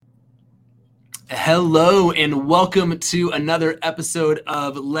Hello and welcome to another episode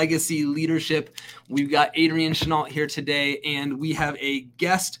of Legacy Leadership. We've got Adrian Chenault here today, and we have a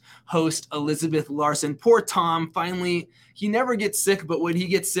guest host, Elizabeth Larson. Poor Tom, finally, he never gets sick, but when he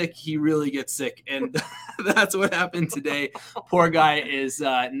gets sick, he really gets sick. And that's what happened today. Poor guy is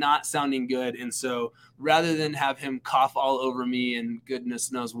not sounding good. And so rather than have him cough all over me and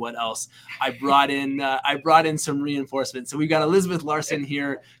goodness knows what else, I brought in some reinforcement. So we've got Elizabeth Larson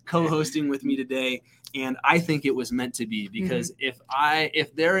here co-hosting with me today. And I think it was meant to be, because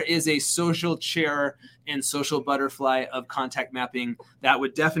if there is a social chair and social butterfly of contact mapping, that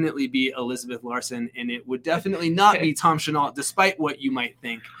would definitely be Elizabeth Larson, and it would definitely not be Tom Chenault, despite what you might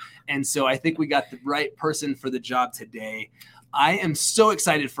think. And so I think we got the right person for the job today. I am so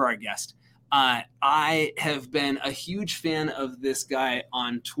excited for our guest. I have been a huge fan of this guy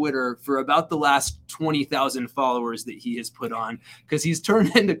on Twitter for about the last 20,000 followers that he has put on, because he's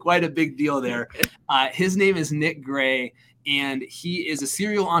turned into quite a big deal there. His name is Nick Gray, and he is a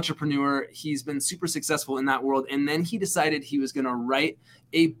serial entrepreneur. He's been super successful in that world. And then he decided he was going to write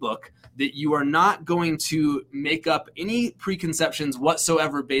a book that you are not going to make up any preconceptions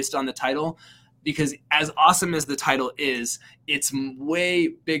whatsoever based on the title, because as awesome as the title is, it's way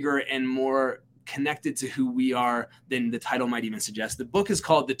bigger and more connected to who we are than the title might even suggest. The book is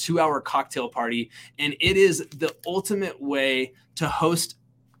called The 2-Hour Cocktail Party, and it is the ultimate way to host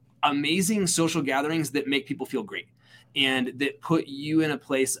amazing social gatherings that make people feel great and that put you in a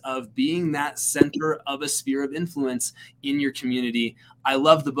place of being that center of a sphere of influence in your community. I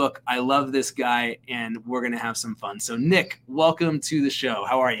love the book. I love this guy, and we're going to have some fun. So Nick, welcome to the show.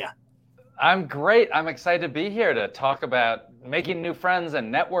 How are you? I'm great. I'm excited to be here to talk about making new friends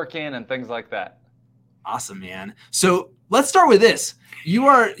and networking and things like that. Awesome, man. So let's start with this.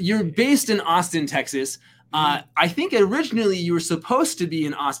 You're based in Austin, Texas. I think originally you were supposed to be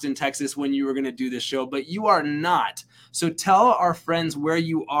in Austin, Texas when you were going to do this show, but you are not. So tell our friends where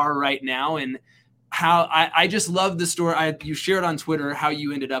you are right now and how I just love the story. You shared on Twitter how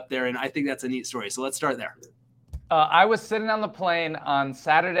you ended up there, and I think that's a neat story. So let's start there. I was sitting on the plane on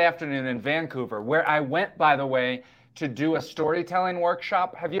Saturday afternoon in Vancouver, where I went, by the way, to do a storytelling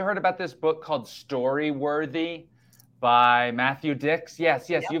workshop. Have you heard about this book called Storyworthy by Matthew Dix? Yes.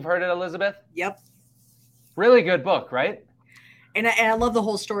 Yep. You've heard it, Elizabeth? Yep. Really good book, right? And I love the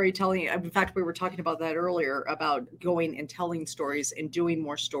whole storytelling. In fact, we were talking about that earlier, about going and telling stories and doing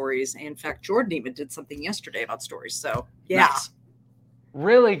more stories. And in fact, Jordan even did something yesterday about stories. So, yeah. Nice.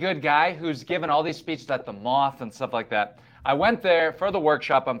 Really good guy who's given all these speeches at the Moth and stuff like that. I went there for the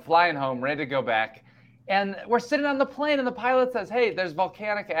workshop. I'm flying home, ready to go back. And we're sitting on the plane, and the pilot says, hey, there's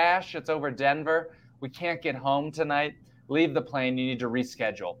volcanic ash. It's over Denver. We can't get home tonight. Leave the plane. You need to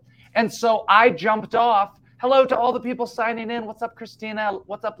reschedule. And so I jumped off. Hello to all the people signing in. What's up, Christina?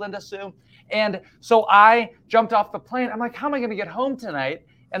 What's up, Linda Sue? And so I jumped off the plane. I'm like, how am I going to get home tonight?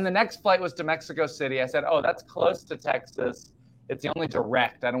 And the next flight was to Mexico City. I said, oh, that's close to Texas. It's the only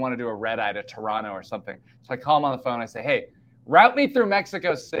direct. I don't want to do a red eye to Toronto or something. So I call him on the phone. I say, hey, route me through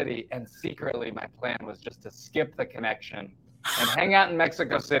Mexico City. And secretly, my plan was just to skip the connection and hang out in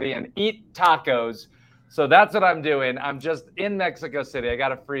Mexico City and eat tacos. So that's what I'm doing. I'm just in Mexico City. I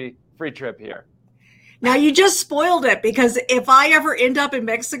got a free trip here. Now you just spoiled it, because if I ever end up in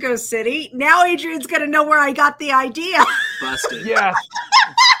Mexico City, now Adrian's going to know where I got the idea. Busted. Yes.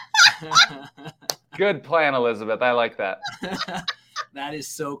 Good plan, Elizabeth. I like that. That is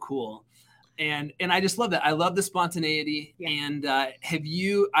so cool. And I just love that. I love the spontaneity. Yeah. And have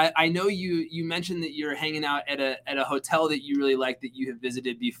you, I know you mentioned that you're hanging out at a hotel that you really like, that you have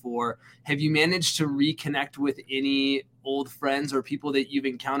visited before. Have you managed to reconnect with any old friends or people that you've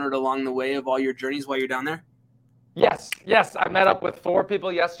encountered along the way of all your journeys while you're down there? Yes. I met up with 4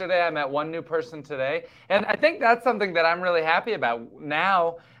 people yesterday. I met 1 new person today. And I think that's something that I'm really happy about.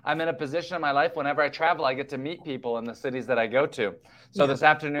 Now I'm in a position in my life, whenever I travel, I get to meet people in the cities that I go to. So this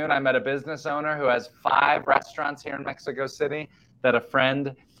afternoon, I met a business owner who has 5 restaurants here in Mexico City that a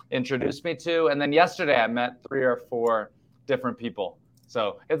friend introduced me to. And then yesterday, I met 3 or 4 different people.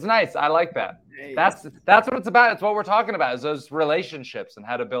 So it's nice. I like that. That's what it's about. It's what we're talking about, is those relationships and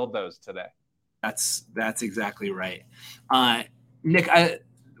how to build those today. That's exactly right. Nick,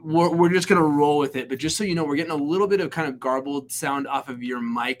 we're just going to roll with it, but just so you know, we're getting a little bit of kind of garbled sound off of your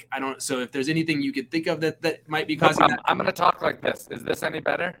mic. So if there's anything you could think of that might be causing that. I'm going to talk like this. Is this any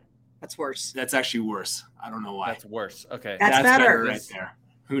better? That's worse. That's actually worse. I don't know why. That's worse. Okay. That's better right there.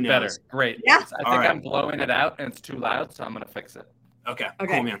 Who knows? Better. Great. Yeah. I think I'm blowing it out and it's too loud, so I'm going to fix it. Okay,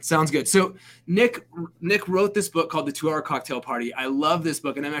 cool, man. Sounds good. So Nick wrote this book called The 2-Hour Cocktail Party. I love this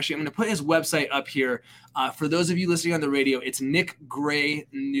book, and I'm going to put his website up here. For those of you listening on the radio, it's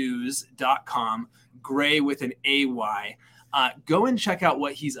nickgraynews.com, Gray with an AY. Go and check out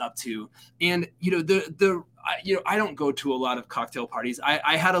what he's up to. And, I don't go to a lot of cocktail parties.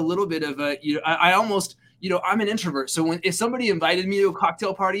 I had a little bit of I almost, I'm an introvert. So if somebody invited me to a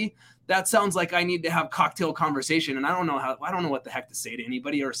cocktail party, that sounds like I need to have cocktail conversation. And I don't know what the heck to say to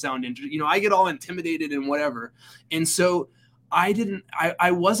anybody or sound interesting. I get all intimidated and whatever. And so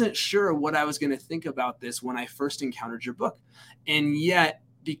I wasn't sure what I was going to think about this when I first encountered your book. And yet,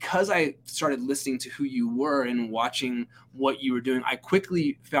 because I started listening to who you were and watching what you were doing, I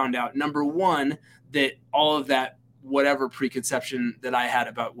quickly found out, number one, that all of that, whatever preconception that I had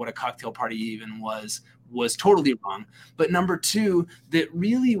about what a cocktail party even was totally wrong. But number two, that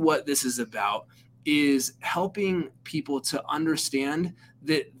really what this is about is helping people to understand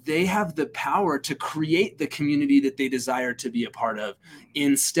that they have the power to create the community that they desire to be a part of,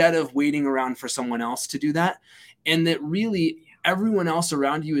 instead of waiting around for someone else to do that. And that really everyone else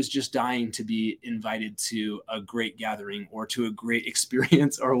around you is just dying to be invited to a great gathering or to a great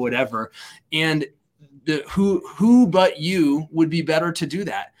experience or whatever. And who but you would be better to do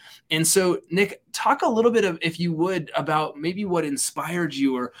that. And so, Nick, talk a little bit if you would, about maybe what inspired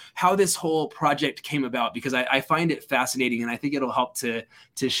you or how this whole project came about, because I find it fascinating, and I think it'll help to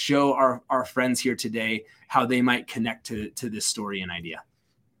show our friends here today how they might connect to this story and idea.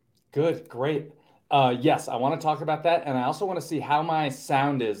 Good, great. Yes, I want to talk about that. And I also want to see how my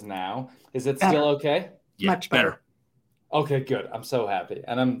sound is now. Is it still okay? Yeah, much better. Okay, good. I'm so happy.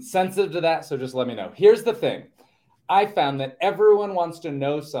 And I'm sensitive to that, so just let me know. Here's the thing. I found that everyone wants to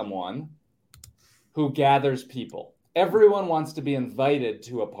know someone who gathers people. Everyone wants to be invited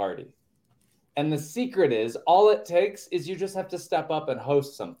to a party. And the secret is, all it takes is you just have to step up and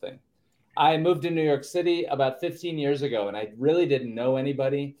host something. I moved to New York City about 15 years ago, and I really didn't know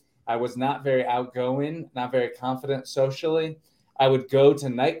anybody. I was not very outgoing, not very confident socially. I would go to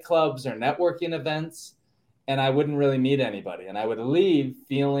nightclubs or networking events, and I wouldn't really meet anybody. And I would leave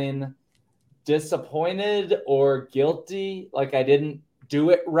feeling disappointed or guilty, like I didn't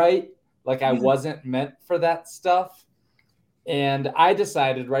do it right, like I wasn't meant for that stuff. And I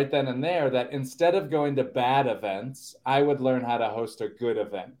decided right then and there that instead of going to bad events, I would learn how to host a good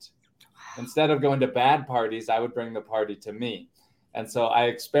event. Instead of going to bad parties, I would bring the party to me. And so I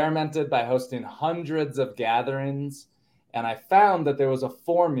experimented by hosting hundreds of gatherings, and I found that there was a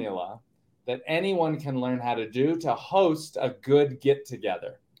formula that anyone can learn how to do to host a good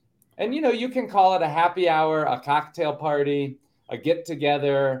get-together. And, you can call it a happy hour, a cocktail party, a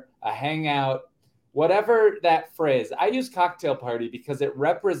get-together, a hangout, whatever that phrase. I use cocktail party because it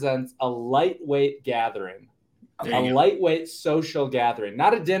represents a lightweight gathering, lightweight social gathering,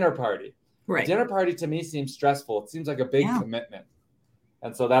 not a dinner party. Right. A dinner party to me seems stressful. It seems like a big commitment.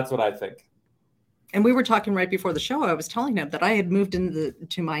 And so that's what I think. And we were talking right before the show. I was telling him that I had moved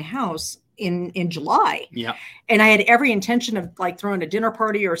to my house in July. Yeah. And I had every intention of like throwing a dinner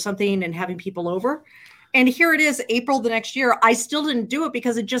party or something and having people over. And here it is, April the next year. I still didn't do it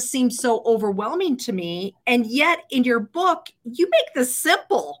because it just seemed so overwhelming to me. And yet in your book, you make this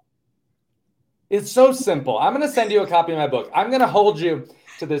simple. It's so simple. I'm going to send you a copy of my book. I'm going to hold you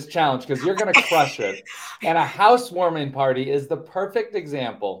to this challenge because you're going to crush it. And a housewarming party is the perfect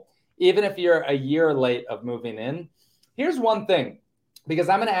example, even if you're a year late of moving in. Here's one thing, because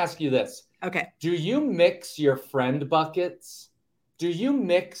I'm going to ask you this. Okay. Do you mix your friend buckets? Do you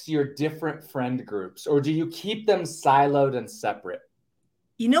mix your different friend groups, or do you keep them siloed and separate?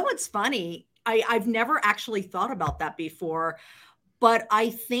 You know what's funny? I've never actually thought about that before, but I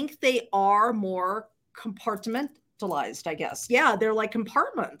think they are more compartmentalized, I guess. Yeah, they're like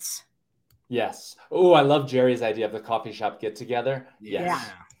compartments. Yes. Oh, I love Jerry's idea of the coffee shop get together. Yes. Yeah.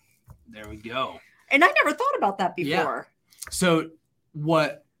 There we go. And I never thought about that before. Yeah. So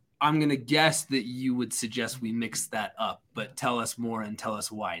what I'm going to guess that you would suggest we mix that up, but tell us more and tell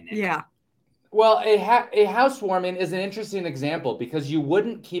us why, Nick. Yeah. Well, a housewarming is an interesting example because you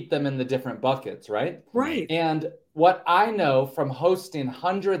wouldn't keep them in the different buckets, right? Right. And what I know from hosting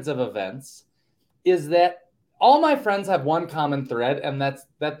hundreds of events is that all my friends have one common thread, and that's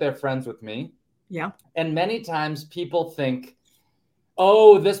that they're friends with me. Yeah. And many times people think,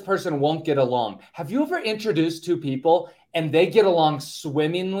 oh, this person won't get along. Have you ever introduced two people and they get along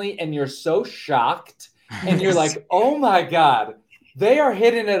swimmingly and you're so shocked and you're like, oh my God, they are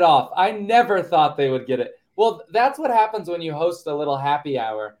hitting it off. I never thought they would get it. Well, that's what happens when you host a little happy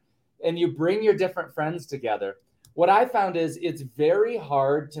hour and you bring your different friends together. What I found is it's very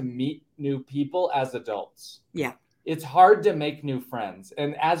hard to meet new people as adults. Yeah. it's hard to make new friends.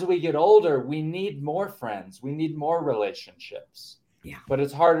 And as we get older, we need more friends. We need more relationships. Yeah. But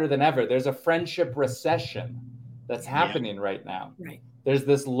it's harder than ever. There's a friendship recession that's happening right now. Right. There's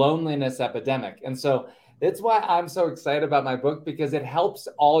this loneliness epidemic. And so it's why I'm so excited about my book, because it helps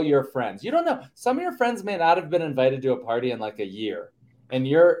all your friends. You don't know. Some of your friends may not have been invited to a party in like a year, and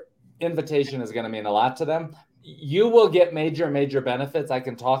your invitation is going to mean a lot to them. You will get major benefits. I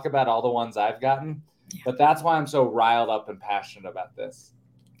can talk about all the ones I've gotten, but that's why I'm so riled up and passionate about this.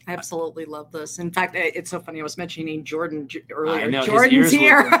 I absolutely love this. In fact, it's so funny. I was mentioning Jordan earlier. I know, Jordan's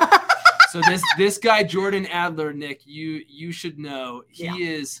here. So this guy, Jordan Adler, Nick, you should know.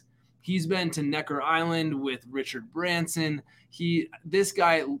 He's been to Necker Island with Richard Branson. This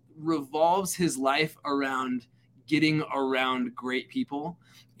guy revolves his life around getting around great people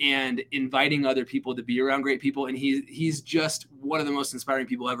and inviting other people to be around great people. And he's just one of the most inspiring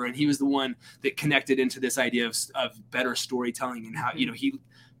people ever. And he was the one that connected into this idea of better storytelling and how, he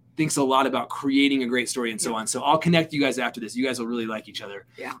thinks a lot about creating a great story and so on. So I'll connect you guys after this. You guys will really like each other.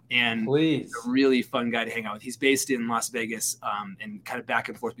 Yeah. And please. He's a really fun guy to hang out with. He's based in Las Vegas and kind of back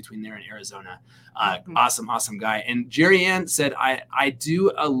and forth between there and Arizona. Awesome guy. And Jerry Ann said, I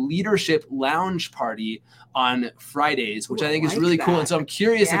do a leadership lounge party on Fridays, which I think is really cool. And so I'm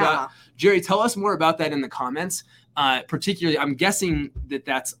curious about, Jerry, tell us more about that in the comments. Particularly, I'm guessing that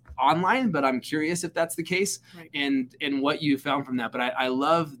that's online, but I'm curious if that's the case, and what you found from that. But I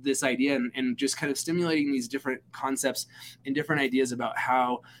love this idea and just kind of stimulating these different concepts and different ideas about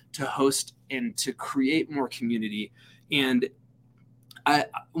how to host and to create more community. And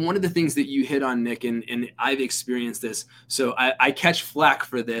one of the things that you hit on, Nick, and I've experienced this, so I catch flack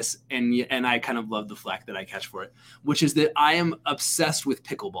for this, and I kind of love the flack that I catch for it, which is that I am obsessed with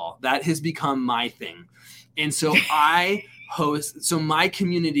pickleball. That has become my thing. And so my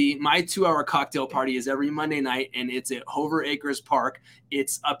community, my 2-hour cocktail party is every Monday night, and it's at Hover Acres Park.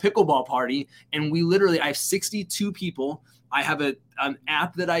 It's a pickleball party, and I have 62 people. I have an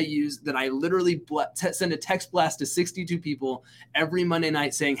app that I use that I literally send a text blast to 62 people every Monday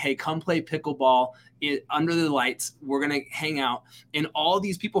night saying, hey, come play pickleball under the lights. We're going to hang out. And all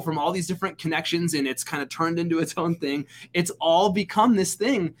these people from all these different connections, and it's kind of turned into its own thing. It's all become this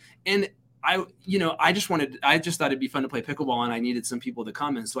thing. And I just thought it'd be fun to play pickleball, and I needed some people to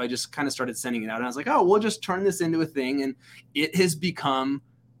come. And so I just kind of started sending it out, and I was like, oh, we'll just turn this into a thing. And it has become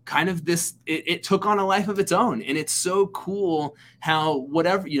kind of this, it took on a life of its own. And it's so cool how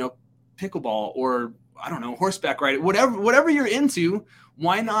whatever, pickleball or I don't know, horseback riding, whatever you're into,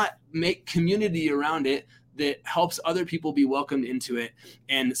 why not make community around it that helps other people be welcomed into it.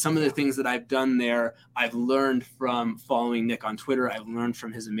 And some of the things that I've done there, I've learned from following Nick on Twitter. I've learned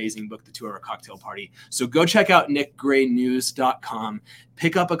from his amazing book, The 2-Hour Cocktail Party. So go check out nickgraynews.com.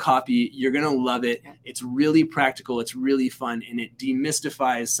 Pick up a copy. You're going to love it. It's really practical. It's really fun. And it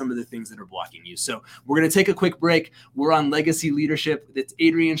demystifies some of the things that are blocking you. So we're going to take a quick break. We're on Legacy Leadership. It's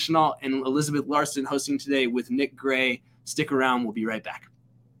Adrian Chenault and Elizabeth Larson hosting today with Nick Gray. Stick around. We'll be right back.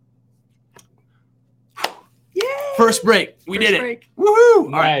 Yay! First break. We did it. Woohoo!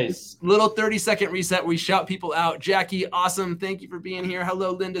 Nice. All right. Little 30-second reset. We shout people out. Jackie, awesome. Thank you for being here.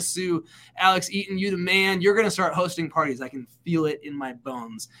 Hello, Linda Sue. Alex Eaton, you the man. You're going to start hosting parties. I can feel it in my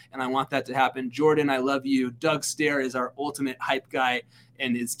bones, and I want that to happen. Jordan, I love you. Doug Stair is our ultimate hype guy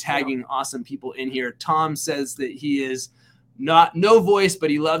and is tagging awesome people in here. Tom says that he is no voice, but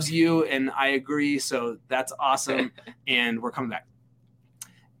he loves you, and I agree. So that's awesome. And we're coming back.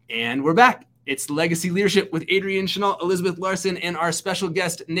 And we're back. It's Legacy Leadership with Adrian Chenault, Elizabeth Larson, and our special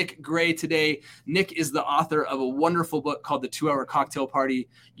guest, Nick Gray, today. Nick is the author of a wonderful book called The 2-Hour Cocktail Party.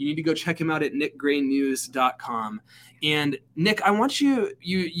 You need to go check him out at nickgraynews.com. And Nick, I want you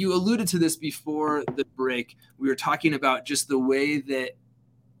alluded to this before the break. We were talking about just the way that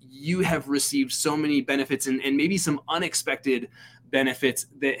you have received so many benefits and maybe some unexpected benefits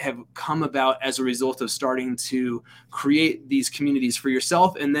that have come about as a result of starting to create these communities for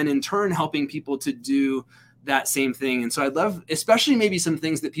yourself, and then in turn helping people to do that same thing. And so I'd love, especially maybe some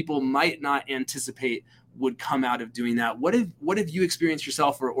things that people might not anticipate would come out of doing that. What have you experienced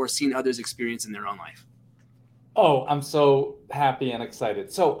yourself or seen others experience in their own life? Oh, I'm so happy and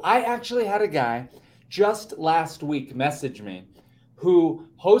excited. So I actually had a guy just last week message me who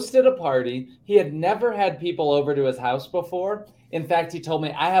hosted a party. He had never had people over to his house before. In fact, he told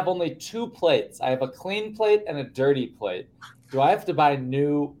me, I have only 2 plates. I have a clean plate and a dirty plate. Do I have to buy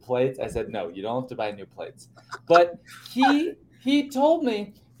new plates? I said, no, you don't have to buy new plates. But he told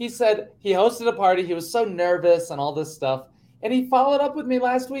me, he said he hosted a party. He was so nervous and all this stuff. And he followed up with me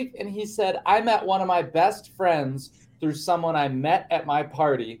last week. And he said, I met one of my best friends through someone I met at my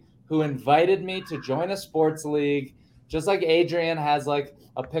party who invited me to join a sports league, just like Adrian has like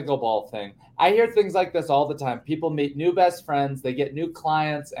a pickleball thing. I hear things like this all the time. People meet new best friends, they get new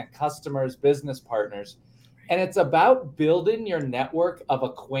clients and customers, business partners. And it's about building your network of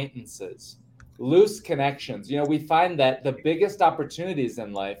acquaintances, loose connections. You know, we find that the biggest opportunities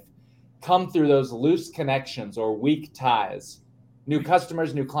in life come through those loose connections or weak ties. New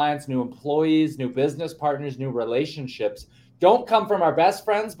customers, new clients, new employees, new business partners, new relationships don't come from our best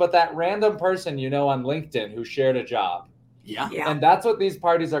friends, but that random person you know on LinkedIn who shared a job. Yeah. And that's what these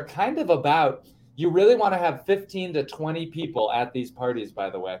parties are kind of about. You really want to have 15 to 20 people at these parties,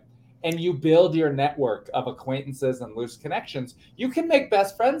 by the way. And you build your network of acquaintances and loose connections. You can make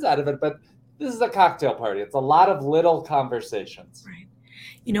best friends out of it, but this is a cocktail party. It's a lot of little conversations. Right.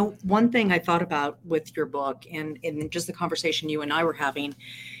 You know, one thing I thought about with your book and just the conversation you and I were having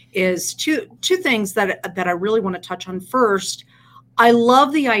is two things that I really want to touch on. First, I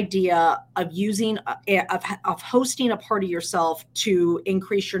love the idea of using of hosting a party yourself to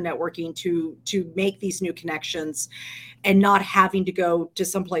increase your networking, to make these new connections and not having to go to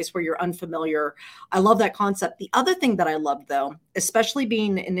some place where you're unfamiliar. I love that concept. The other thing that I love, though, especially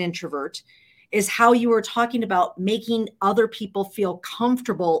being an introvert, is how you were talking about making other people feel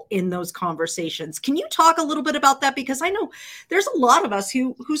comfortable in those conversations. Can you talk a little bit about that? Because I know there's a lot of us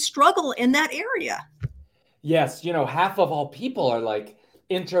who struggle in that area. Yes, you know, half of all people are like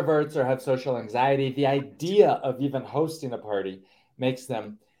introverts or have social anxiety. The idea of even hosting a party makes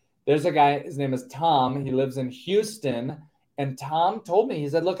them. There's a guy, his name is Tom. He lives in Houston. And Tom told me, he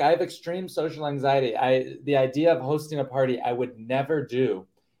said, look, I have extreme social anxiety. The idea of hosting a party, I would never do.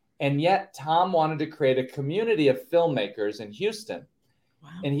 And yet Tom wanted to create a community of filmmakers in Houston. Wow.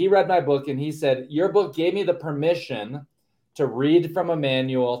 And he read my book and he said, your book gave me the permission to read from a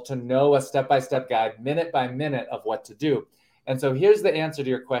manual, to know a step-by-step guide, minute by minute of what to do. And so here's the answer to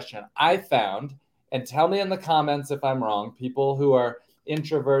your question. I found, and tell me in the comments if I'm wrong, people who are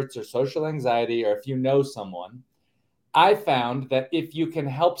introverts or social anxiety, or if you know someone, I found that if you can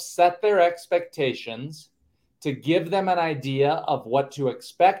help set their expectations, to give them an idea of what to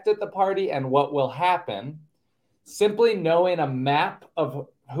expect at the party and what will happen, simply knowing a map of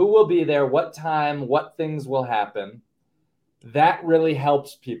who will be there, what time, what things will happen, that really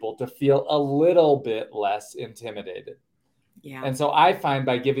helps people to feel a little bit less intimidated. Yeah. And so I find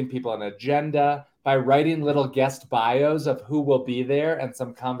by giving people an agenda, by writing little guest bios of who will be there and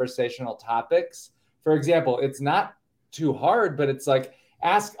some conversational topics. For example, it's not too hard, but it's like,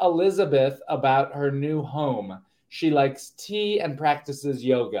 ask Elizabeth about her new home. She likes tea and practices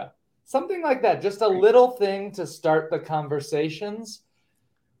yoga. Something like that. Just a little thing to start the conversations.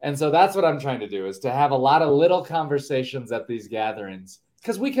 And so that's what I'm trying to do, is to have a lot of little conversations at these gatherings,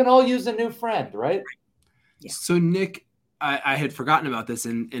 because we can all use a new friend, right? Yeah. So Nick, I had forgotten about this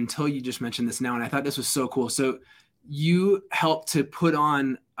until you just mentioned this now. And I thought this was so cool. So you helped to put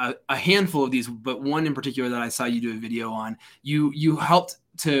on a handful of these, but one in particular that I saw you do a video on, you helped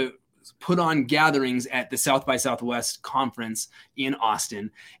to put on gatherings at the South by Southwest conference in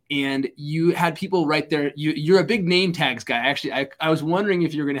Austin. And you had people right there. You're a big name tags guy. Actually, I was wondering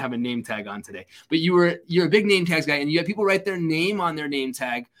if you were going to have a name tag on today, but you're a big name tags guy, and you had people write their name on their name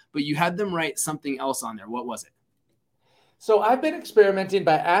tag, but you had them write something else on there. What was it? So I've been experimenting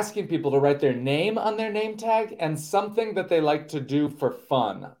by asking people to write their name on their name tag and something that they like to do for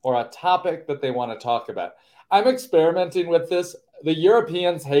fun or a topic that they want to talk about. I'm experimenting with this. The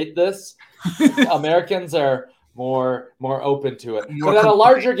Europeans hate this. Americans are more open to it. But at a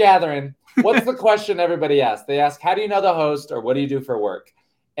larger gathering, what's the question everybody asks? They ask, how do you know the host, or what do you do for work?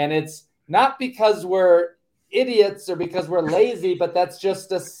 And it's not because we're idiots or because we're lazy, but that's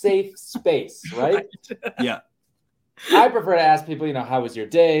just a safe space, right? Yeah. I prefer to ask people, how was your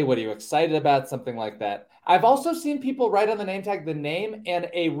day? What are you excited about? Something like that. I've also seen people write on the name tag the name and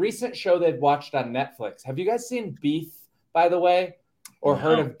a recent show they've watched on Netflix. Have you guys seen Beef, by the way, or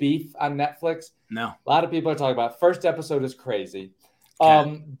heard of Beef on Netflix? No. A lot of people are talking about it. First episode is crazy.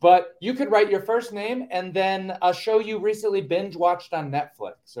 Okay. But you could write your first name and then a show you recently binge watched on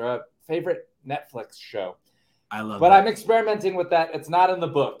Netflix or a favorite Netflix show. I love But that. I'm experimenting with that. It's not in the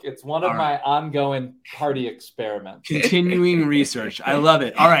book. It's one of my ongoing party experiments. Continuing research. I love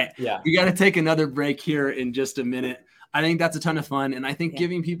it. All right. Yeah. We got to take another break here in just a minute. I think that's a ton of fun. And I think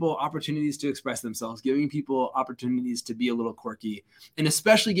giving people opportunities to express themselves, giving people opportunities to be a little quirky, and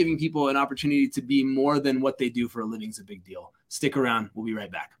especially giving people an opportunity to be more than what they do for a living is a big deal. Stick around. We'll be right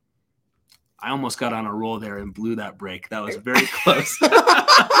back. I almost got on a roll there and blew that break. That was very close.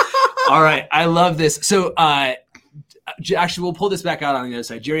 All right. I love this. So actually, we'll pull this back out on the other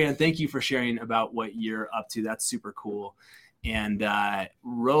side. Jerry Ann, thank you for sharing about what you're up to. That's super cool. And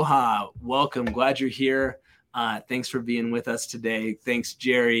Roha, welcome. Glad you're here. Thanks for being with us today. Thanks,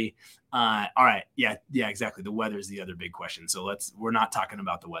 Jerry. All right. Yeah, exactly. The weather is the other big question. So we're not talking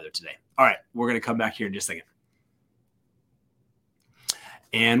about the weather today. All right. We're going to come back here in just a second.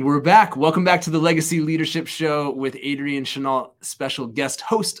 And we're back. Welcome back to the Legacy Leadership Show with Adrian Chenault, special guest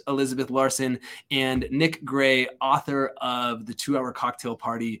host Elizabeth Larson, and Nick Gray, author of The 2-Hour Cocktail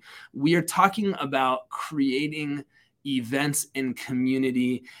Party. We are talking about creating events and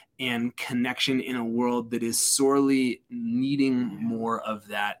community and connection in a world that is sorely needing more of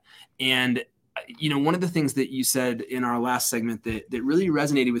that. And one of the things that you said in our last segment that really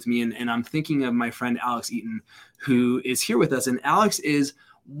resonated with me, and I'm thinking of my friend Alex Eaton, who is here with us. And Alex is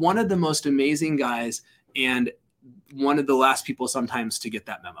one of the most amazing guys and one of the last people sometimes to get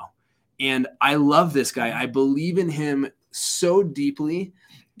that memo. And I love this guy. I believe in him so deeply.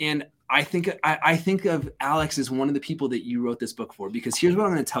 And I think of Alex as one of the people that you wrote this book for, because here's what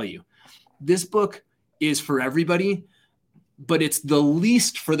I'm going to tell you. This book is for everybody, but it's the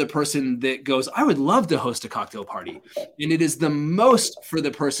least for the person that goes, I would love to host a cocktail party. And it is the most for the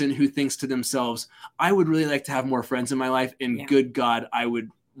person who thinks to themselves, I would really like to have more friends in my life. And good God, I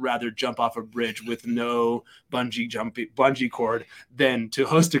would rather jump off a bridge with no bungee cord than to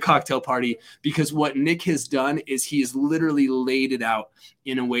host a cocktail party. Because what Nick has done is he has literally laid it out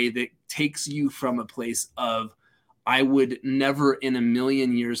in a way that takes you from a place of, I would never in a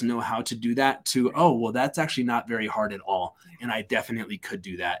million years know how to do that, to, oh, well, that's actually not very hard at all. And I definitely could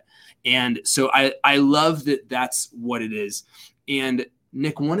do that. And so I love that that's what it is. And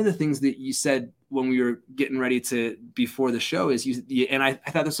Nick, one of the things that you said when we were getting ready before the show is I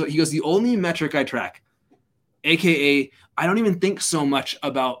thought this, he goes, the only metric I track, AKA, I don't even think so much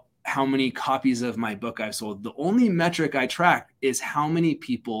about how many copies of my book I've sold. The only metric I track is how many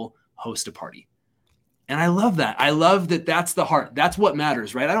people host a party. And I love that. I love that that's the heart. That's what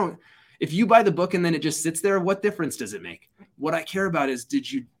matters, right? If you buy the book and then it just sits there, what difference does it make? What I care about is, did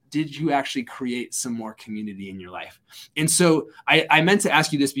you actually create some more community in your life? And so I meant to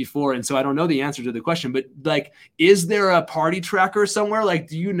ask you this before, and so I don't know the answer to the question, but like, is there a party tracker somewhere? Like,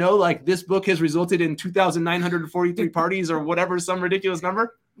 do you know, like, this book has resulted in 2,943 parties or whatever, some ridiculous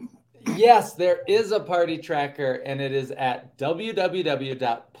number? Yes, there is a party tracker, and it is at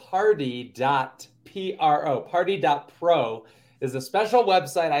www.party.pro is a special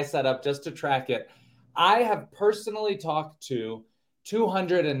website I set up just to track it. I have personally talked to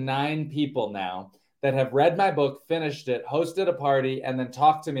 209 people now that have read my book, finished it, hosted a party, and then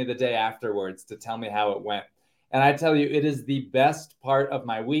talked to me the day afterwards to tell me how it went. And I tell you, it is the best part of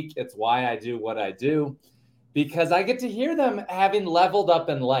my week. It's why I do what I do, because I get to hear them having leveled up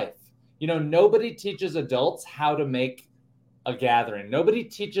in life. Nobody teaches adults how to make a gathering. Nobody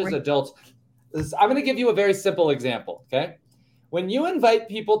teaches adults. I'm going to give you a very simple example, okay? When you invite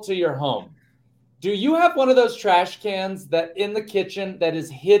people to your home, do you have one of those trash cans that in the kitchen that is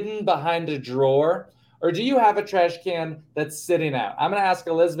hidden behind a drawer? Or do you have a trash can that's sitting out? I'm going to ask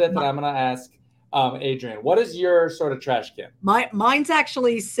Elizabeth and I'm going to ask Adrian, what is your sort of trash can? Mine's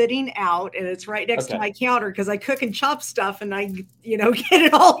actually sitting out, and it's right next to my counter because I cook and chop stuff and I, get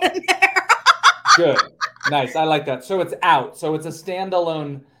it all in there. Good. Nice. I like that. So it's out. So it's a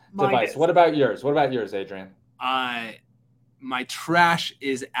standalone device. What about yours? What about yours, Adrian? My trash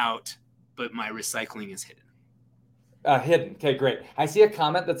is out, but my recycling is hidden. Hidden. Okay, great. I see a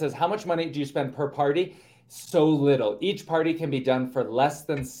comment that says, how much money do you spend per party? So little. Each party can be done for less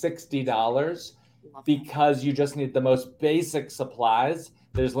than $60 because you just need the most basic supplies.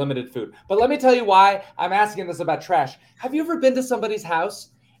 There's limited food. But let me tell you why I'm asking this about trash. Have you ever been to somebody's house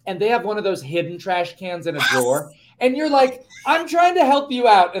and they have one of those hidden trash cans in a drawer? And you're like, I'm trying to help you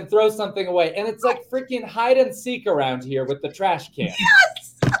out and throw something away. And it's like freaking hide and seek around here with the trash can.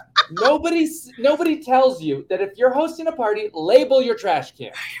 Yes! Nobody tells you that if you're hosting a party, label your trash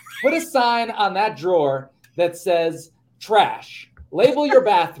can. Put a sign on that drawer that says trash. Label your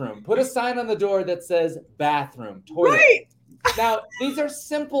bathroom. Put a sign on the door that says bathroom, toilet. Right. Now, these are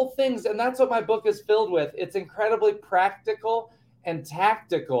simple things, and that's what my book is filled with. It's incredibly practical and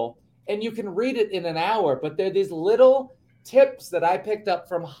tactical, and you can read it in an hour, but they're these little tips that I picked up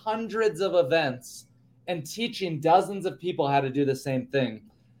from hundreds of events and teaching dozens of people how to do the same thing.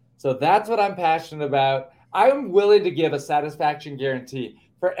 So that's what I'm passionate about. I'm willing to give a satisfaction guarantee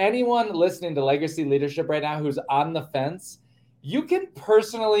for anyone listening to Legacy Leadership right now who's on the fence. You can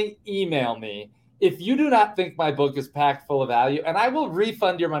personally email me if you do not think my book is packed full of value, and I will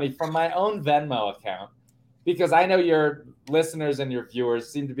refund your money from my own Venmo account, because I know your listeners and your viewers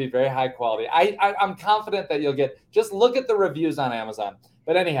seem to be very high quality. I'm confident that you'll just look at the reviews on Amazon.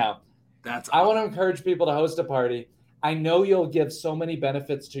 But anyhow, I want to encourage people to host a party. I know you'll give so many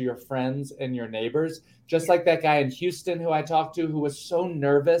benefits to your friends and your neighbors, just like that guy in Houston who I talked to who was so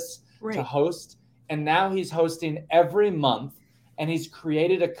nervous to host. And now he's hosting every month, and he's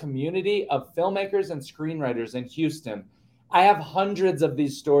created a community of filmmakers and screenwriters in Houston. I have hundreds of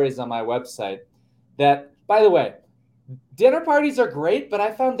these stories on my website that, by the way, dinner parties are great, but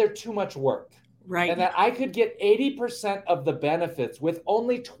I found they're too much work. Right. And that I could get 80% of the benefits with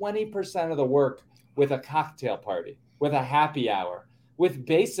only 20% of the work with a cocktail party, with a happy hour, with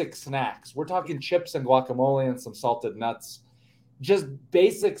basic snacks. We're talking chips and guacamole and some salted nuts. Just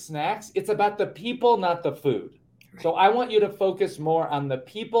basic snacks. It's about the people, not the food. Right. So I want you to focus more on the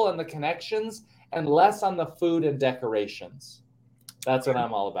people and the connections and less on the food and decorations. That's what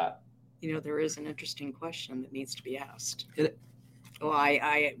I'm all about. You know, there is an interesting question that needs to be asked. Well,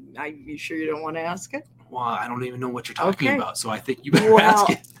 you sure you don't want to ask it? Well, I don't even know what you're talking about, so I think you better ask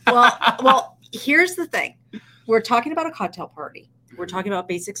it. well, here's the thing. We're talking about a cocktail party. We're talking about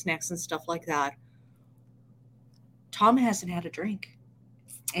basic snacks and stuff like that. Tom hasn't had a drink.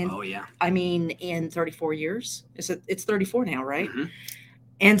 And I mean, in 34 years. It's 34 now, right? Mm-hmm.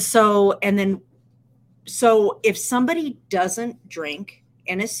 And so if somebody doesn't drink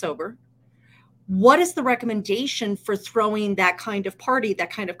and is sober, what is the recommendation for throwing that kind of party, that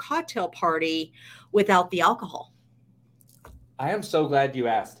kind of cocktail party without the alcohol? I am so glad you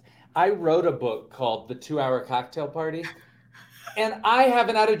asked. I wrote a book called The 2-Hour Cocktail Party, and I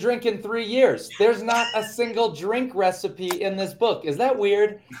haven't had a drink in 3 years. There's not a single drink recipe in this book. Is that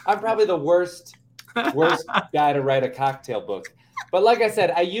weird? I'm probably the worst guy to write a cocktail book. But like I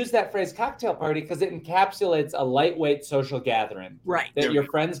said, I use that phrase cocktail party because it encapsulates a lightweight social gathering that your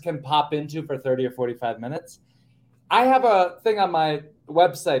friends can pop into for 30 or 45 minutes. I have a thing on my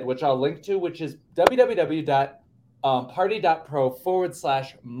website, which I'll link to, which is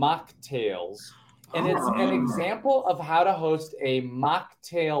www.party.pro/mocktails. And it's an example of how to host a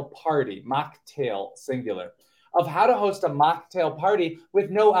mocktail party, mocktail singular, of how to host a mocktail party with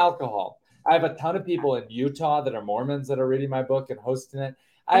no alcohol. I have a ton of people in Utah that are Mormons that are reading my book and hosting it.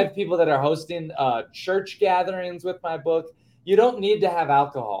 I have people that are hosting church gatherings with my book. You don't need to have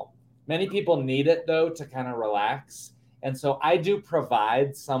alcohol. Many people need it, though, to kind of relax. And so I do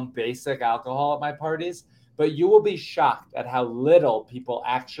provide some basic alcohol at my parties, but you will be shocked at how little people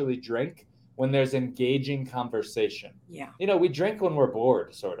actually drink when there's engaging conversation. Yeah. You know, we drink when we're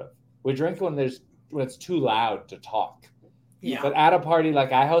bored, sort of. We drink when it's too loud to talk. Yeah. But at a party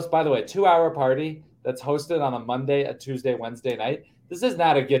like I host, by the way, 2-hour party that's hosted on a Monday, a Tuesday, Wednesday night. This is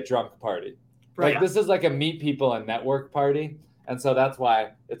not a get drunk party. Right. Like, this is like a meet people and network party. And so that's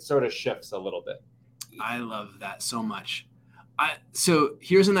why it sort of shifts a little bit. I love that so much. So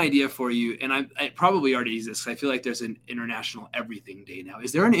here's an idea for you. And it probably already exists. I feel like there's an International Everything Day now.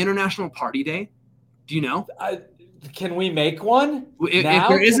 Is there an International Party Day? Do you know? Can we make one? If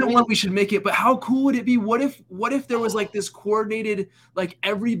there isn't one, we should make it. But how cool would it be? What if there was like this coordinated, like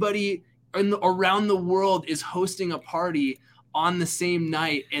everybody around the world is hosting a party on the same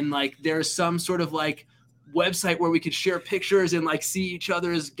night, and like there's some sort of like website where we could share pictures and like see each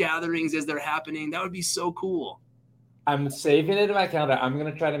other's gatherings as they're happening. That would be so cool. I'm saving it in my calendar. I'm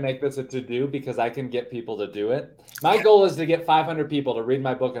going to try to make this a to-do because I can get people to do it. My goal is to get 500 people to read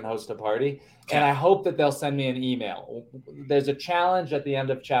my book and host a party. And I hope that they'll send me an email. There's a challenge at the end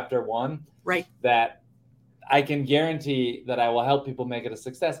of chapter 1 that I can guarantee that I will help people make it a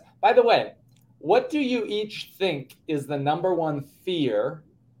success. By the way, what do you each think is the number one fear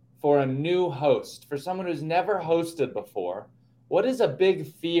for a new host, for someone who's never hosted before? What is a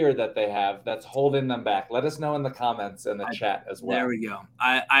big fear that they have that's holding them back? Let us know in the comments and the chat as well. There we go.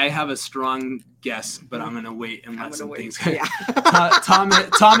 I have a strong guess, but I'm going to wait and let some things go. Yeah.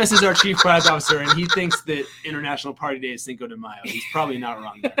 Thomas is our chief product officer, and he thinks that International Party Day is Cinco de Mayo. He's probably not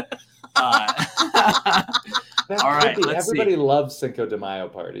wrong there. All right. Everybody loves Cinco de Mayo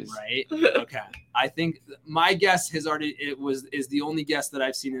parties. Right. Okay. I think my guess is the only guess that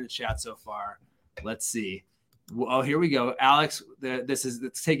I've seen in the chat so far. Let's see. Oh, here we go. Alex,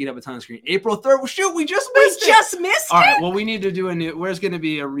 it's taking up a ton of screen. April 3rd. Well, shoot, we just missed it. All right. Well, we need to do where's going to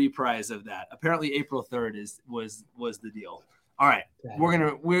be a reprise of that? Apparently April 3rd was the deal. All right.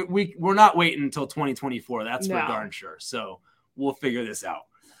 We're not waiting until 2024. That's for darn sure. So we'll figure this out.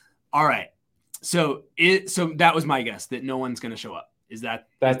 All right. So that was my guess that no one's going to show up.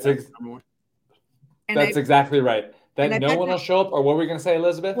 That's number one? That's exactly right. That no one will show up, or what were we going to say,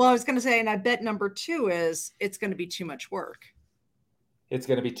 Elizabeth? Well, I was going to say, and I bet number 2 is it's going to be too much work. It's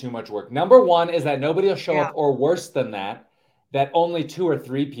going to be too much work. Number 1 is that nobody will show up, or worse than that only 2 or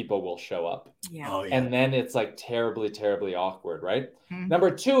 3 people will show up. Yeah. Oh, yeah. And then it's like terribly, terribly awkward, right? Mm-hmm.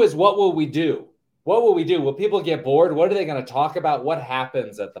 Number 2 is what will we do? What will we do? Will people get bored? What are they going to talk about? What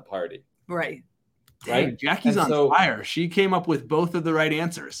happens at the party? Right. Dang, Jackie's on fire. She came up with both of the right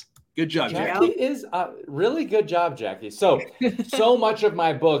answers. Good job, Jackie. Is really good job, Jackie. So much of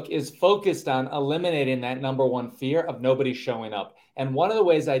my book is focused on eliminating that number one fear of nobody showing up. And one of the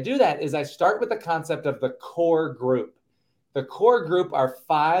ways I do that is I start with the concept of the core group. The core group are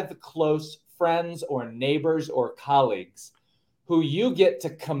 5 close friends or neighbors or colleagues who you get to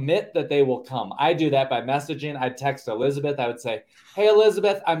commit that they will come. I do that by messaging. I'd text Elizabeth. I would say, hey,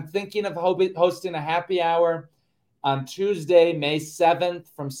 Elizabeth, I'm thinking of hosting a happy hour on Tuesday, May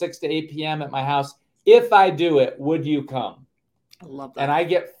 7th from 6 to 8 p.m. at my house. If I do it, would you come? I love that. And I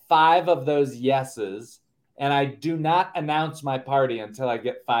get 5 of those yeses, and I do not announce my party until I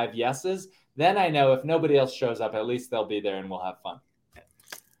get 5 yeses. Then I know if nobody else shows up, at least they'll be there and we'll have fun.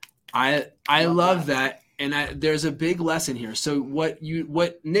 I love that. And there's a big lesson here. So what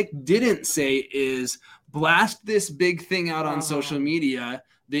Nick didn't say is blast this big thing out on social media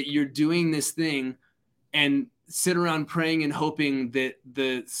that you're doing this thing and sit around praying and hoping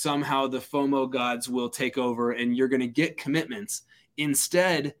that somehow the FOMO gods will take over and you're going to get commitments.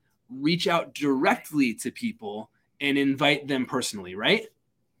 Instead, reach out directly to people and invite them personally, right?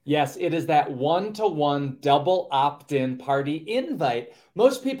 Yes, it is that one-to-one double opt-in party invite.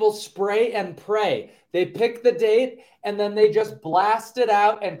 Most people spray and pray. They pick the date and then they just blast it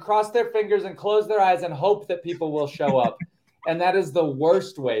out and cross their fingers and close their eyes and hope that people will show up. And that is the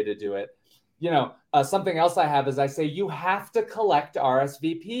worst way to do it. Something else I have is I say you have to collect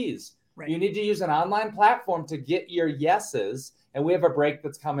RSVPs. Right. You need to use an online platform to get your yeses. And we have a break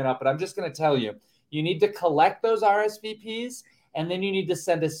that's coming up, but I'm just going to tell you, you need to collect those RSVPs. And then you need to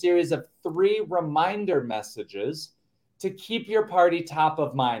send a series of 3 reminder messages to keep your party top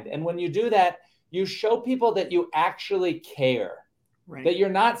of mind. And when you do that, you show people that you actually care, right? That you're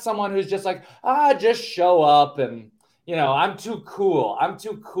not someone who's just like, just show up and, I'm too cool. I'm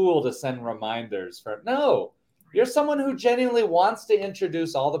too cool to send reminders for. No, you're someone who genuinely wants to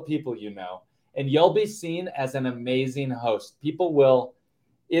introduce all the people you know, and you'll be seen as an amazing host. People will.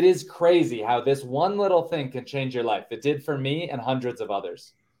 It is crazy how this one little thing can change your life. It did for me and hundreds of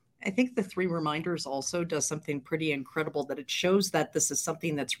others. I think the 3 reminders also does something pretty incredible, that it shows that this is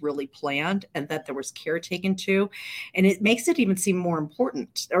something that's really planned and that there was care taken to. And it makes it even seem more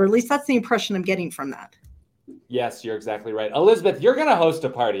important, or at least that's the impression I'm getting from that. Yes, you're exactly right. Elizabeth, you're going to host a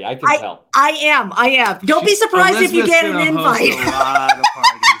party. I can tell. I am. Don't be surprised if you get an invite. Host a lot of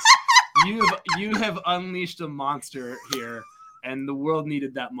parties. You have unleashed a monster here. And the world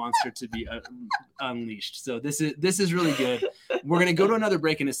needed that monster to be unleashed. So this is really good. We're going to go to another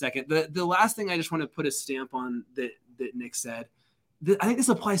break in a second. The last thing I just want to put a stamp on that Nick said, I think this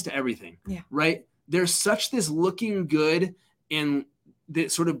applies to everything, right? There's such this looking good and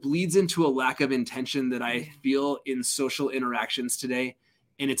that sort of bleeds into a lack of intention that I feel in social interactions today.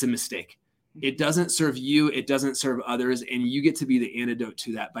 And it's a mistake. It doesn't serve you. It doesn't serve others. And you get to be the antidote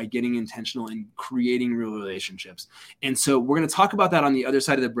to that by getting intentional and creating real relationships. And so we're going to talk about that on the other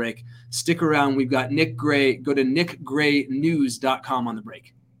side of the break. Stick around. We've got Nick Gray. Go to nickgraynews.com on the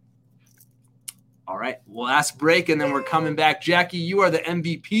break. All right. Last break, and then we're coming back. Jackie, you are the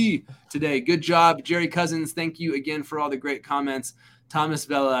MVP today. Good job. Jerry Cousins, thank you again for all the great comments. Thomas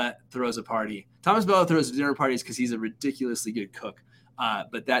Vela throws a party. Thomas Vela throws dinner parties because he's a ridiculously good cook.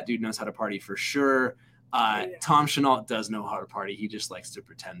 But that dude knows how to party for sure. Tom Chenault does know how to party. He just likes to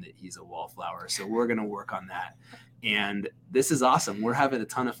pretend that he's a wallflower. So we're going to work on that. And this is awesome. We're having a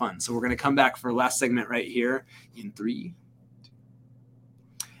ton of fun. So we're going to come back for last segment right here in 3, 2.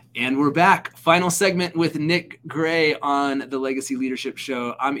 And we're back. Final segment with Nick Gray on the Legacy Leadership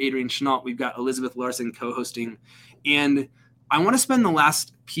Show. I'm Adrian Chenault. We've got Elizabeth Larson co-hosting. And I want to spend the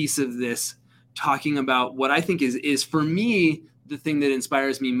last piece of this talking about what I think is for me, the thing that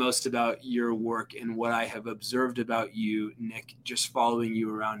inspires me most about your work and what I have observed about you, Nick, just following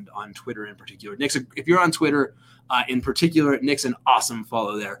you around on Twitter in particular. Nick, if you're on Twitter in particular, Nick's an awesome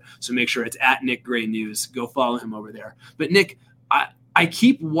follow there. So make sure it's at Nick Gray News. Go follow him over there. But Nick, I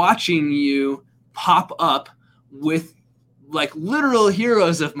keep watching you pop up with like literal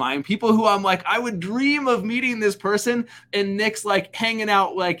heroes of mine, people who I'm like, I would dream of meeting this person. And Nick's like hanging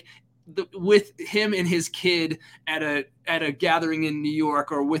out like with him and his kid at a gathering in New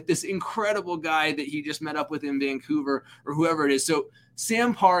York, or with this incredible guy that he just met up with in Vancouver, or whoever it is. So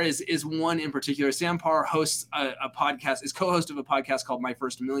Sam Parr is one in particular. Sam Parr hosts a podcast, is co-host of a podcast called My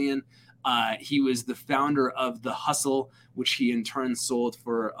First Million. He was the founder of The Hustle, which he in turn sold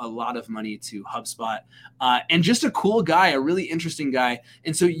for a lot of money to HubSpot. And just a cool guy, a really interesting guy.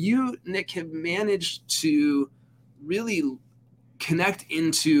 And so you, Nick, have managed to really connect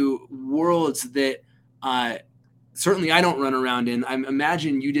into worlds that certainly I don't run around in. I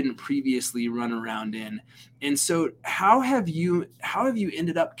imagine you didn't previously run around in. And so how have you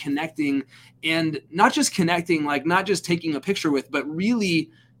ended up connecting, and not just connecting, like not just taking a picture with, but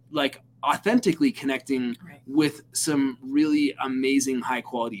really like authentically connecting with some really amazing high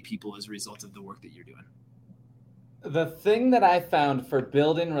quality people as a result of the work that you're doing? The thing that I found for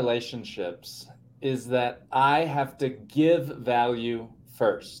building relationships is that I have to give value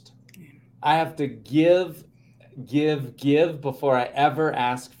first. I have to give before I ever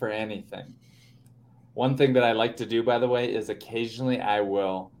ask for anything. One thing that I like to do, by the way, is occasionally I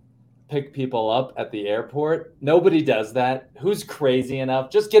will pick people up at the airport. Nobody does that. Who's crazy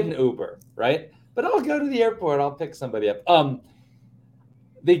enough? Just get an Uber, right? But I'll go to the airport. I'll pick somebody up.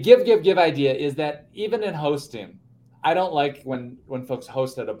 The give idea is that even in hosting, I don't like when folks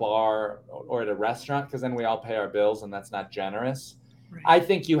host at a bar or at a restaurant, because then we all pay our bills and that's not generous. Right. I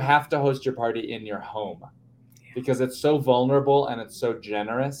think you have to host your party in your home because it's so vulnerable and it's so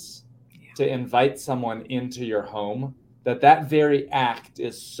generous to invite someone into your home, that very act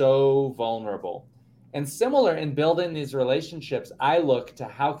is so vulnerable. And similar in building these relationships, I look to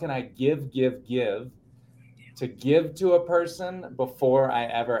how can I give to give to a person before I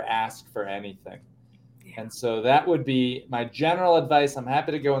ever ask for anything. And so that would be my general advice. I'm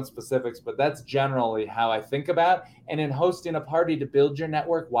happy to go in specifics, but that's generally how I think about. And in hosting a party to build your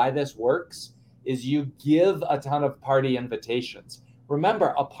network, why this works is you give a ton of party invitations.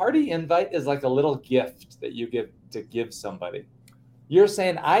 Remember, a party invite is like a little gift that you give somebody. You're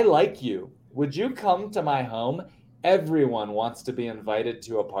saying, I like you. Would you come to my home? Everyone wants to be invited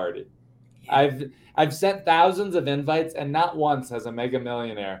to a party. Yeah. I've sent thousands of invites, and not once has a mega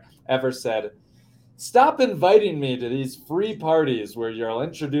millionaire ever said, stop inviting me to these free parties where you'll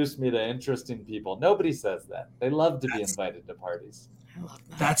introduce me to interesting people. Nobody says that. They love to be invited to parties. I love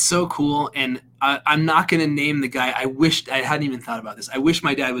that. That's so cool. And I'm not going to name the guy. I hadn't even thought about this. I wish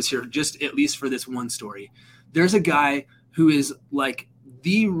my dad was here, just at least for this one story. There's a guy who is like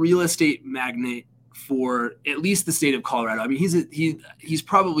the real estate magnate for at least the state of Colorado. I mean, he's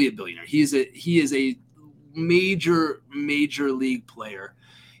probably a billionaire. He is a major league player.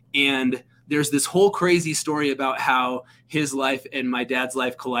 And there's this whole crazy story about how his life and my dad's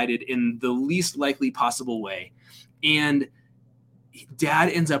life collided in the least likely possible way. And dad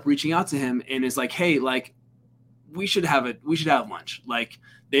ends up reaching out to him and is like, hey, like we should have lunch. Like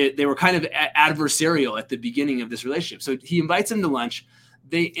they were kind of adversarial at the beginning of this relationship. So he invites him to lunch.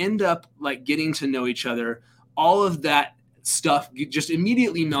 They end up like getting to know each other. All of that stuff just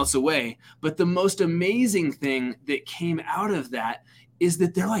immediately melts away. But the most amazing thing that came out of that is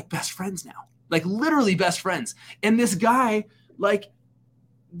that they're like best friends now, like literally best friends. And this guy, like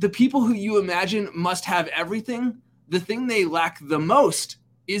the people who you imagine must have everything, the thing they lack the most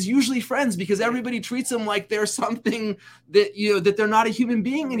is usually friends, because everybody treats them like they're something that, you know, that they're not a human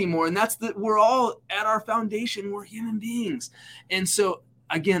being anymore. And that's that we're all at our foundation, we're human beings. And so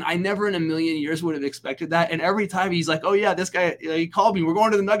again, I never in a million years would have expected that. And every time he's like, oh yeah, this guy, he called me, we're going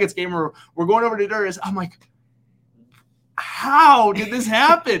to the Nuggets game, or we're going over to dinner. I'm like, how did this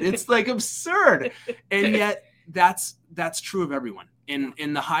happen? It's like absurd. And yet that's true of everyone. And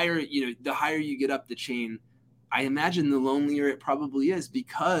the higher you get up the chain, I imagine the lonelier it probably is,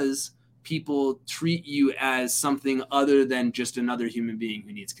 because people treat you as something other than just another human being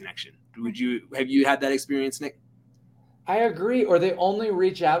who needs connection. Have you had that experience, Nick? I agree. Or they only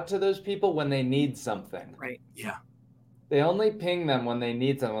reach out to those people when they need something. Right. Yeah. They only ping them when they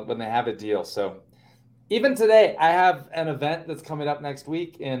need something, when they have a deal. So even today, I have an event that's coming up next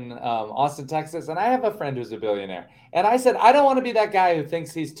week in Austin, Texas, and I have a friend who's a billionaire. And I said, I don't want to be that guy who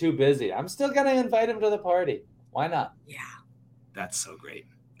thinks he's too busy. I'm still going to invite him to the party. Why not? Yeah. That's so great.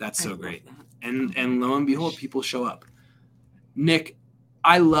 That's so great. And lo and behold, people show up. Nick,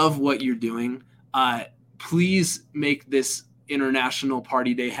 I love what you're doing. Please make this international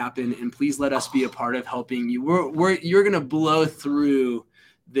party day happen, and please let us be a part of helping you. You're going to blow through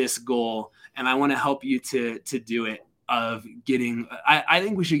this goal, and I want to help you to do it. Of getting, I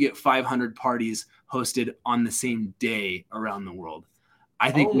think we should get 500 parties hosted on the same day around the world. I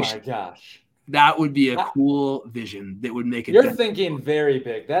think gosh. That would be a cool vision that would make it. You're thinking very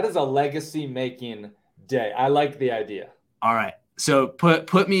big. That is a legacy making day. I like the idea. All right. So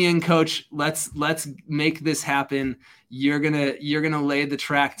put me in, coach. Let's make this happen. You're gonna lay the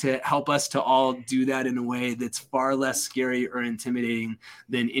track to help us to all do that in a way that's far less scary or intimidating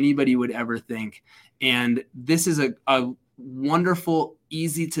than anybody would ever think. And this is a wonderful,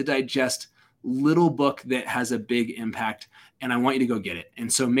 easy to digest little book that has a big impact, and I want you to go get it.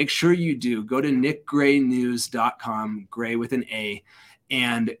 And so make sure you do. Go to nickgraynews.com, Gray with an A,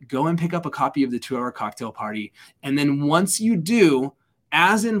 and go and pick up a copy of the 2-Hour Cocktail Party. And then once you do,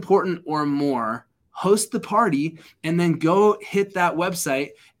 as important or more, host the party, and then go hit that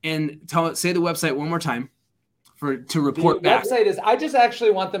website and say the website one more time to report back. The website is, I just actually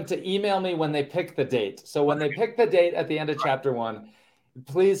want them to email me when they pick the date. So when they pick the date at the end of chapter 1,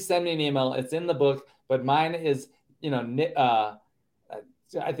 please send me an email. It's in the book, but mine is, I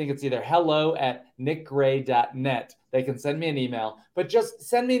think it's either hello@nickgray.net. They can send me an email, but just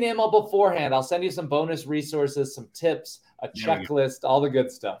send me an email beforehand. I'll send you some bonus resources, some tips, a checklist, all the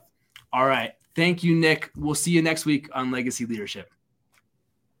good stuff. All right. Thank you, Nick. We'll see you next week on Legacy Leadership.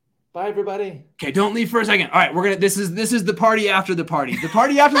 Bye, everybody. Okay, don't leave for a second. All right, this is the party after the party. The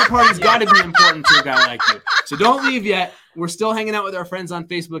party after the party's got to be important to a guy like you. So don't leave yet. We're still hanging out with our friends on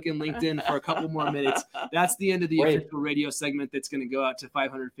Facebook and LinkedIn for a couple more minutes. That's the end of the official radio segment that's going to go out to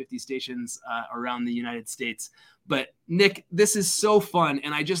 550 stations around the United States. But Nick, this is so fun,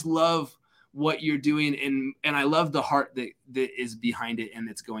 and I just love what you're doing, and I love the heart that is behind it and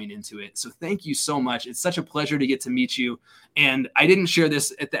that's going into it. So thank you so much. It's such a pleasure to get to meet you. And I didn't share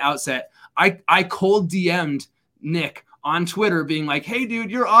this at the outset. I cold DM'd Nick on Twitter being like, hey dude,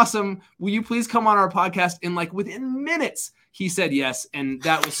 you're awesome. Will you please come on our podcast? And like within minutes, he said yes. And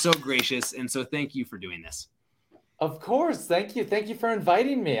that was so gracious. And so thank you for doing this. Of course. Thank you. Thank you for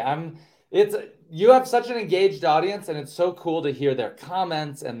inviting me. You have such an engaged audience, and it's so cool to hear their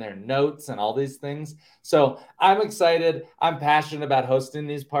comments and their notes and all these things. So I'm excited. I'm passionate about hosting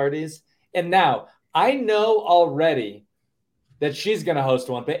these parties. And now I know already that she's going to host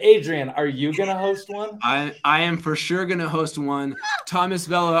one. But Adrian, are you going to host one? I am for sure going to host one. Thomas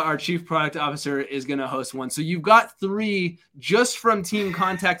Vela, our chief product officer, is going to host one. So you've got 3 just from team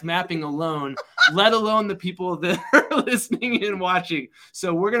contact mapping alone, let alone the people that are listening and watching.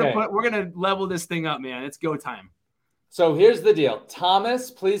 So we're going to level this thing up, man. It's go time. So here's the deal. Thomas,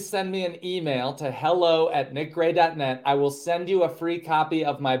 please send me an email to hello@nickgray.net. I will send you a free copy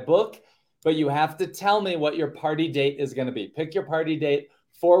of my book, but you have to tell me what your party date is going to be. Pick your party date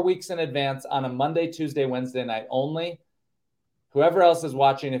 4 weeks in advance on a Monday, Tuesday, Wednesday night only. Whoever else is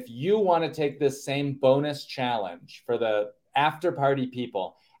watching, if you want to take this same bonus challenge for the after party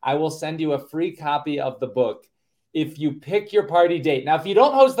people, I will send you a free copy of the book if you pick your party date. Now, if you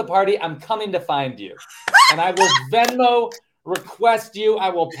don't host the party, I'm coming to find you. And I will Venmo request you. I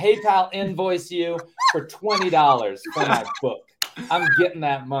will PayPal invoice you for $20 for my book. I'm getting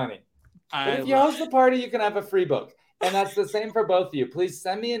that money. But if you host the party, you can have a free book. And that's the same for both of you. Please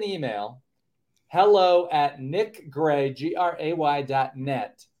send me an email,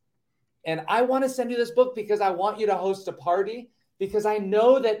 hello@nickgray.net. And I want to send you this book because I want you to host a party, because I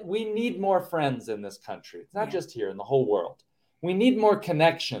know that we need more friends in this country. It's not just here, in the whole world. We need more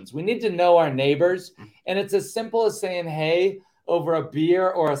connections. We need to know our neighbors. And it's as simple as saying, hey, over a beer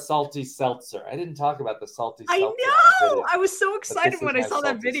or a salty seltzer. I didn't talk about the salty seltzer. I know. I was so excited when I saw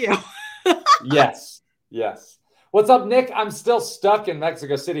that video. Yes. What's up, Nick? I'm still stuck in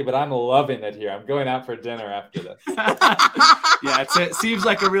Mexico City, but I'm loving it here. I'm going out for dinner after this. Yeah, it seems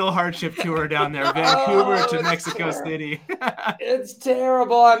like a real hardship tour down there, Vancouver to Mexico City. It's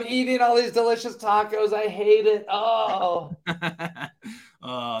terrible. I'm eating all these delicious tacos. I hate it. Oh,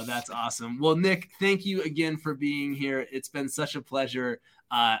 that's awesome. Well, Nick, thank you again for being here. It's been such a pleasure.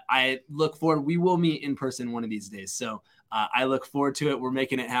 I look forward. We will meet in person one of these days. So I look forward to it. We're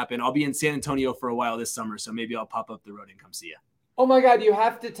making it happen. I'll be in San Antonio for a while this summer, so maybe I'll pop up the road and come see you. Oh my God, you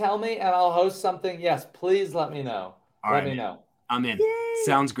have to tell me and I'll host something. Yes, please let me know. Let me know. I'm in. Yay.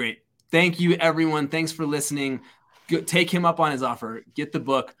 Sounds great. Thank you, everyone. Thanks for listening. Take him up on his offer. Get the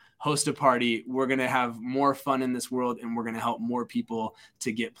book, host a party. We're going to have more fun in this world, and we're going to help more people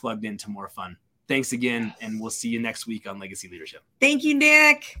to get plugged into more fun. Thanks again, and we'll see you next week on Legacy Leadership. Thank you,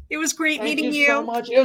 Nick. It was great meeting you. Thank you so much.